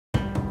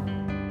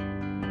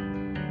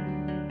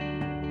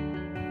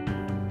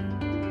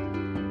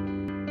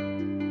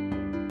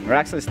We're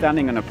actually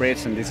standing on a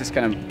bridge, and this is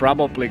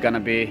probably gonna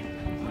be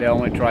the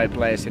only dry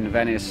place in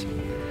Venice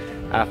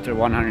after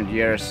 100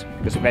 years,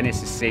 because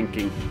Venice is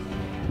sinking.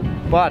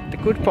 But the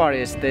good part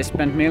is they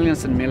spent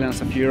millions and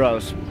millions of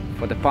euros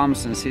for the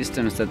pumps and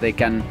systems that they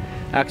can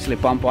actually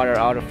pump water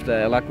out of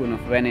the lagoon of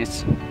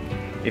Venice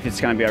if it's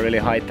gonna be a really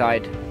high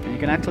tide. And you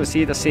can actually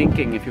see the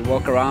sinking if you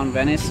walk around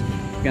Venice.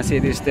 You can see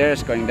these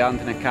stairs going down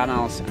to the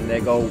canals, and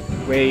they go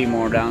way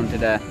more down to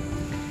the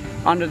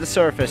under the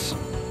surface.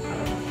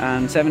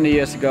 And 70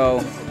 years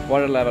ago,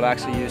 water level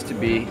actually used to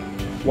be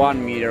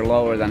 1 meter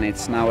lower than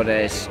it's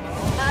nowadays,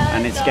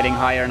 and it's getting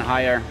higher and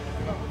higher.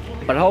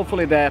 But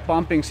hopefully the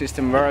pumping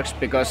system works,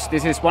 because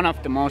this is one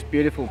of the most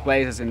beautiful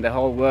places in the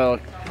whole world,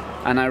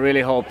 and I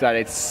really hope that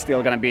it's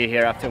still gonna be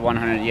here after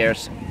 100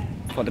 years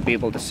for the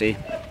people to see.